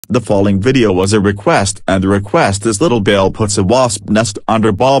The following video was a request, and the request is Little Bill puts a wasp nest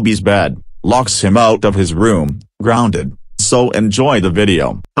under Bobby's bed, locks him out of his room, grounded. So enjoy the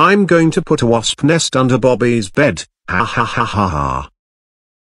video. I'm going to put a wasp nest under Bobby's bed, ha ha ha ha ha.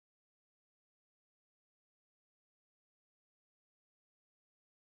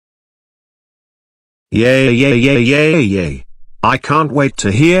 Yay yay yay yay yay. I can't wait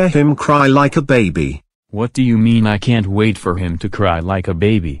to hear him cry like a baby. What do you mean I can't wait for him to cry like a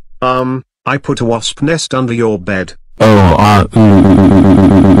baby? I put a wasp nest under your bed.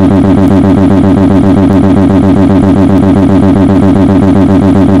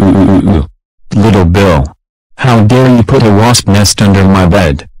 Little Bill. How dare you put a wasp nest under my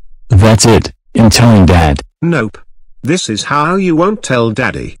bed? That's it, I'm telling Dad. Nope. This is how you won't tell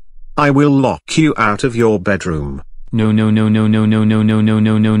Daddy. I will lock you out of your bedroom. No no no no no no no no no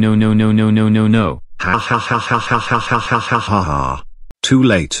no no no no no no no no no. Ha ha ha ha ha ha ha ha ha ha ha. Too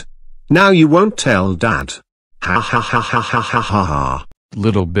late. Now you won't tell Dad. Ha ha ha ha ha ha ha ha.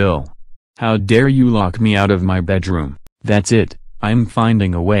 Little Bill. How dare you lock me out of my bedroom? That's it, I'm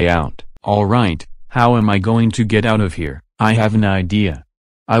finding a way out. Alright, how am I going to get out of here? I have an idea.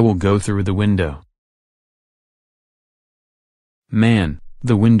 I will go through the window. Man,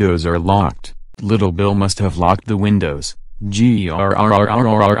 the windows are locked. Little Bill must have locked the windows. I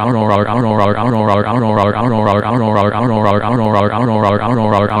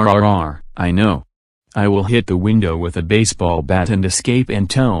know. I will hit the window with a baseball bat and escape and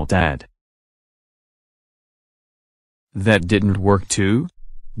tell Dad. That didn't work too?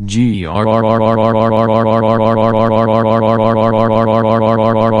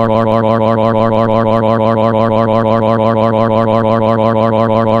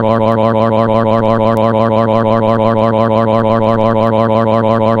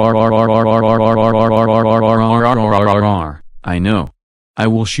 I know. I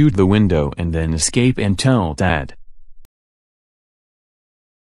will shoot the window and then escape and tell Dad.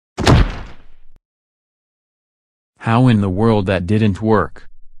 How in the world that didn't work?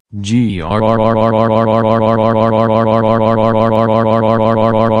 That's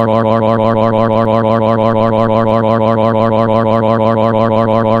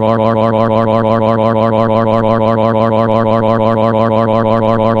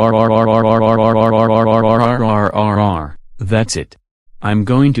it. I'm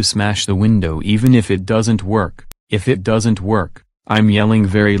going to smash the window even if it doesn't work. If it doesn't work, I'm yelling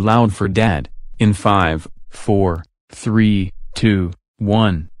very loud for Dad. In 5, 4, 3, 2,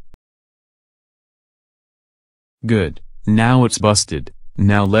 1. Good. Now it's busted.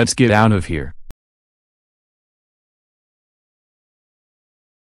 Now let's get out of here.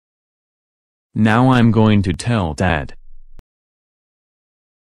 Now I'm going to tell Dad.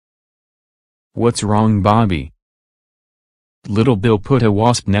 What's wrong, Bobby? Little Bill put a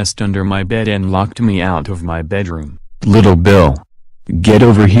wasp nest under my bed and locked me out of my bedroom. Little Bill. Get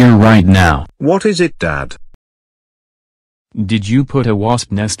over here right now. What is it, Dad? Did you put a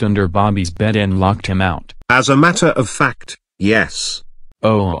wasp nest under Bobby's bed and locked him out? As a matter of fact, yes.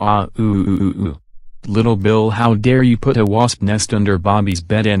 Little Bill, how dare you put a wasp nest under Bobby's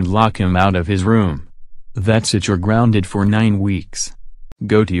bed and lock him out of his room? That's it, you're grounded for 9 weeks.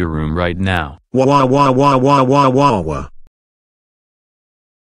 Go to your room right now. Wah wah wah wah wah wah wah wah.